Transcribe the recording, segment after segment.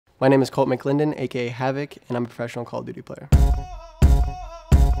My name is Colt McLendon, aka Havok, and I'm a professional Call of Duty player.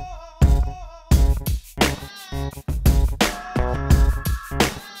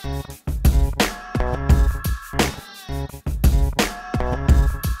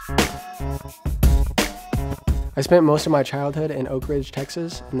 I spent most of my childhood in Oak Ridge,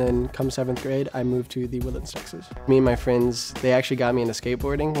 Texas, and then come 7th grade, I moved to the Woodlands, Texas. Me and my friends, they actually got me into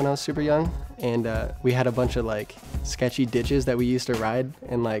skateboarding when I was super young, and we had a bunch of like sketchy ditches that we used to ride,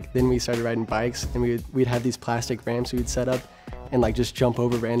 and like then we started riding bikes, and we'd have these plastic ramps we'd set up and like just jump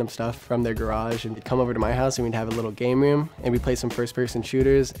over random stuff from their garage, and they'd come over to my house and we'd have a little game room and we'd play some first-person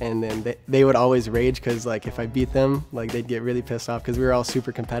shooters, and then they would always rage because like if I beat them, like they'd get really pissed off because we were all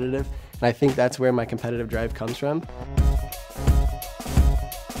super competitive, and I think that's where my competitive drive comes from.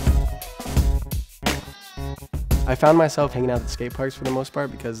 I found myself hanging out at the skate parks for the most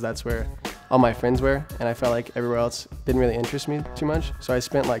part because that's where all my friends were, and I felt like everywhere else didn't really interest me too much, so I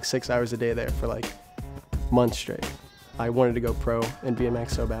spent like 6 hours a day there for like months straight. I wanted to go pro in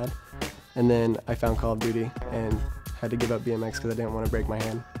BMX so bad, and then I found Call of Duty and had to give up BMX because I didn't want to break my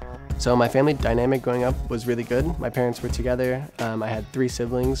hand. So my family dynamic growing up was really good. My parents were together. I had 3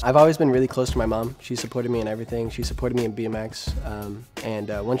 siblings. I've always been really close to my mom. She supported me in everything. She supported me in BMX,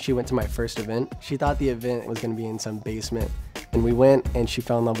 and once she went to my first event, she thought the event was going to be in some basement. And we went, and she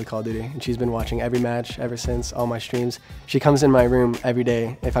fell in love with Call of Duty, and she's been watching every match ever since, all my streams. She comes in my room every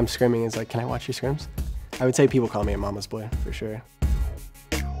day if I'm scrimming and is like, "Can I watch your scrims?" I would say people call me a mama's boy, for sure.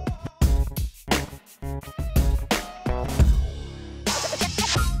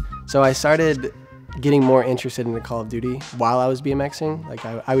 So I started getting more interested in the Call of Duty while I was BMXing. Like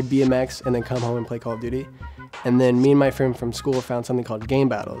I would BMX and then come home and play Call of Duty. And then me and my friend from school found something called game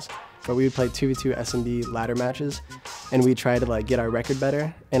battles, where we would play 2v2 S&D ladder matches, and we'd try to like get our record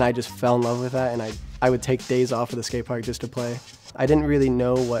better. And I just fell in love with that, and I would take days off of the skate park just to play. I didn't really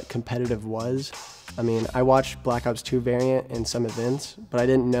know what competitive was. I mean, I watched Black Ops 2 variant in some events, but I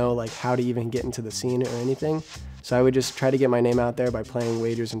didn't know like how to even get into the scene or anything. So I would just try to get my name out there by playing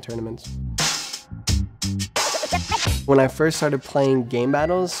wagers and tournaments. When I first started playing game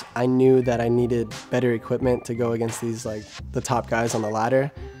battles, I knew that I needed better equipment to go against these like the top guys on the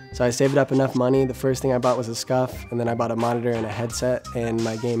ladder. So I saved up enough money. The first thing I bought was a SCUF, and then I bought a monitor and a headset, and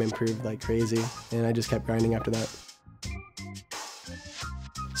my game improved like crazy, and I just kept grinding after that.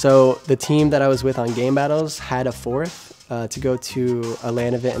 So the team that I was with on game battles had a 4th to go to a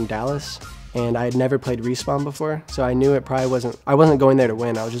LAN event in Dallas, and I had never played Respawn before, so I knew it probably I wasn't going there to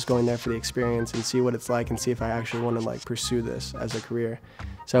win. I was just going there for the experience and see what it's like and see if I actually want to like pursue this as a career.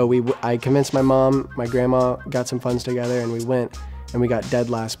 So I convinced my mom, my grandma, got some funds together, and we went, and we got dead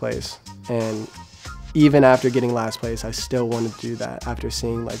last place. And even after getting last place, I still wanted to do that after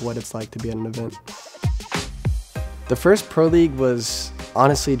seeing like what it's like to be at an event. The first Pro League was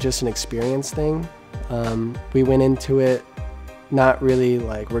honestly just an experience thing. We went into it not really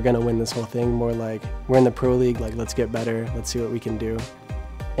like we're gonna win this whole thing, more like we're in the Pro League, like let's get better, let's see what we can do.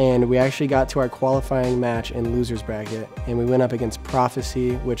 And we actually got to our qualifying match in losers bracket, and we went up against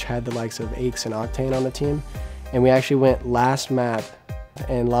Prophecy, which had the likes of Aches and Octane on the team, and we actually went last map,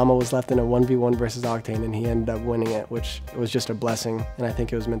 and Llama was left in a 1v1 versus Octane, and he ended up winning it, which was just a blessing, and I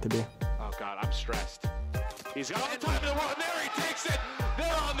think it was meant to be. Oh God, I'm stressed. He's got all the time in the world, and there he takes it.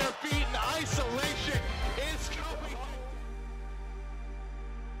 They're on their feet in isolation. It's coming.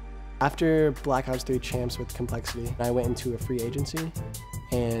 After Black Ops 3 Champs with Complexity, I went into a free agency,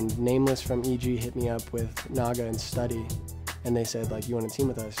 and Nameless from EG hit me up with Naga and Study, and they said like, "You want to team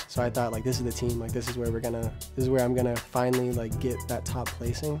with us?" So I thought like, this is the team, like this is where I'm gonna finally like get that top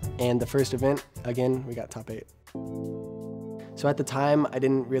placing. And the first event, again, we got top 8. So at the time, I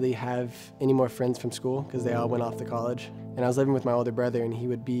didn't really have any more friends from school because they all went off to college. And I was living with my older brother, and he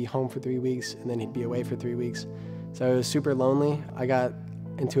would be home for 3 weeks and then he'd be away for 3 weeks. So it was super lonely. I got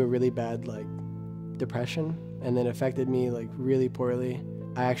into a really bad like depression, and then it affected me like really poorly.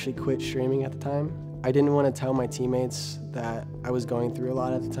 I actually quit streaming at the time. I didn't want to tell my teammates that I was going through a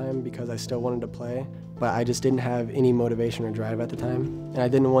lot at the time because I still wanted to play, but I just didn't have any motivation or drive at the time. And I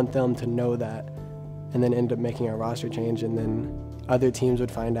didn't want them to know that, and then end up making a roster change, and then other teams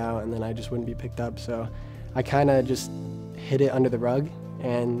would find out, and then I just wouldn't be picked up. So I kind of just hid it under the rug,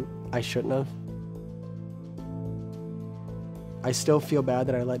 and I shouldn't have. I still feel bad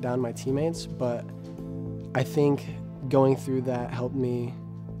that I let down my teammates, but I think going through that helped me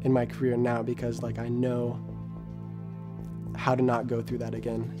in my career now, because like I know how to not go through that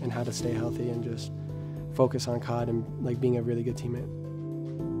again and how to stay healthy and just focus on COD and like being a really good teammate.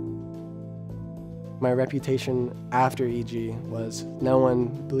 My reputation after EG was no one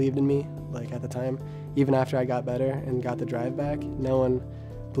believed in me, like at the time. Even after I got better and got the drive back, no one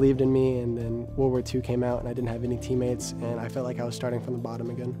believed in me, and then World War II came out and I didn't have any teammates, and I felt like I was starting from the bottom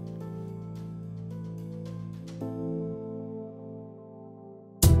again.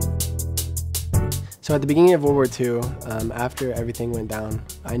 So at the beginning of World War II, after everything went down,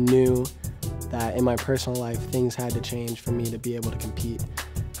 I knew that in my personal life, things had to change for me to be able to compete.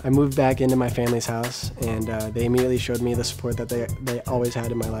 I moved back into my family's house, and they immediately showed me the support that they always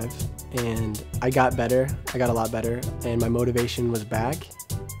had in my life. And I got better, I got a lot better, and my motivation was back,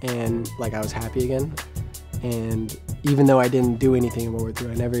 and like I was happy again. And even though I didn't do anything in World War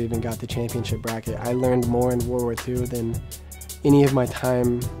II, I never even got the championship bracket, I learned more in World War II than any of my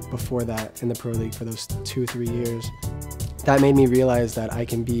time before that in the Pro League for those 2-3 years. That made me realize that I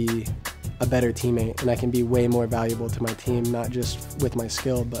can be a better teammate and I can be way more valuable to my team, not just with my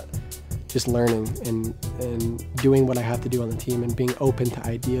skill, but just learning and doing what I have to do on the team and being open to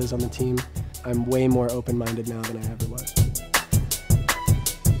ideas on the team. I'm way more open-minded now than I ever was.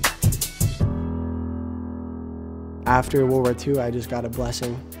 After World War II, I just got a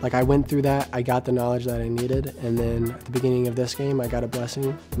blessing. Like I went through that, I got the knowledge that I needed, and then at the beginning of this game, I got a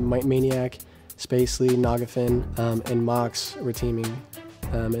blessing. Maniac, Spacely, Nagafin, and Mox were teaming.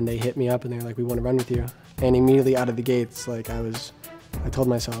 And they hit me up and they were like, we want to run with you. And immediately out of the gates, like I told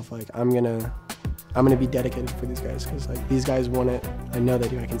myself, like I'm gonna be dedicated for these guys, because like these guys want it. I know they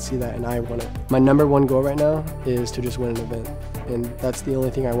do, I can see that, and I want it. My #1 goal right now is to just win an event. And that's the only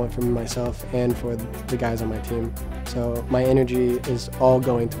thing I want from myself and for the guys on my team. So my energy is all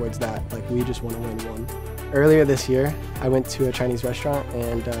going towards that. Like we just want to win one. Earlier this year, I went to a Chinese restaurant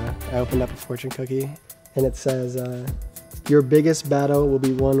and I opened up a fortune cookie, and it says, your biggest battle will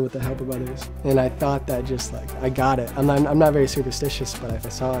be won with the help of others. And I thought that just like, I got it. I'm not very superstitious, but I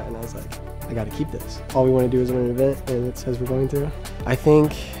saw it and I was like, I gotta keep this. All we wanna do is win an event, and it says we're going to. I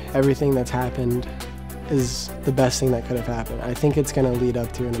think everything that's happened is the best thing that could have happened. I think it's gonna lead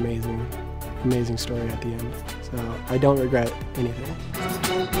up to an amazing story at the end. So I don't regret anything.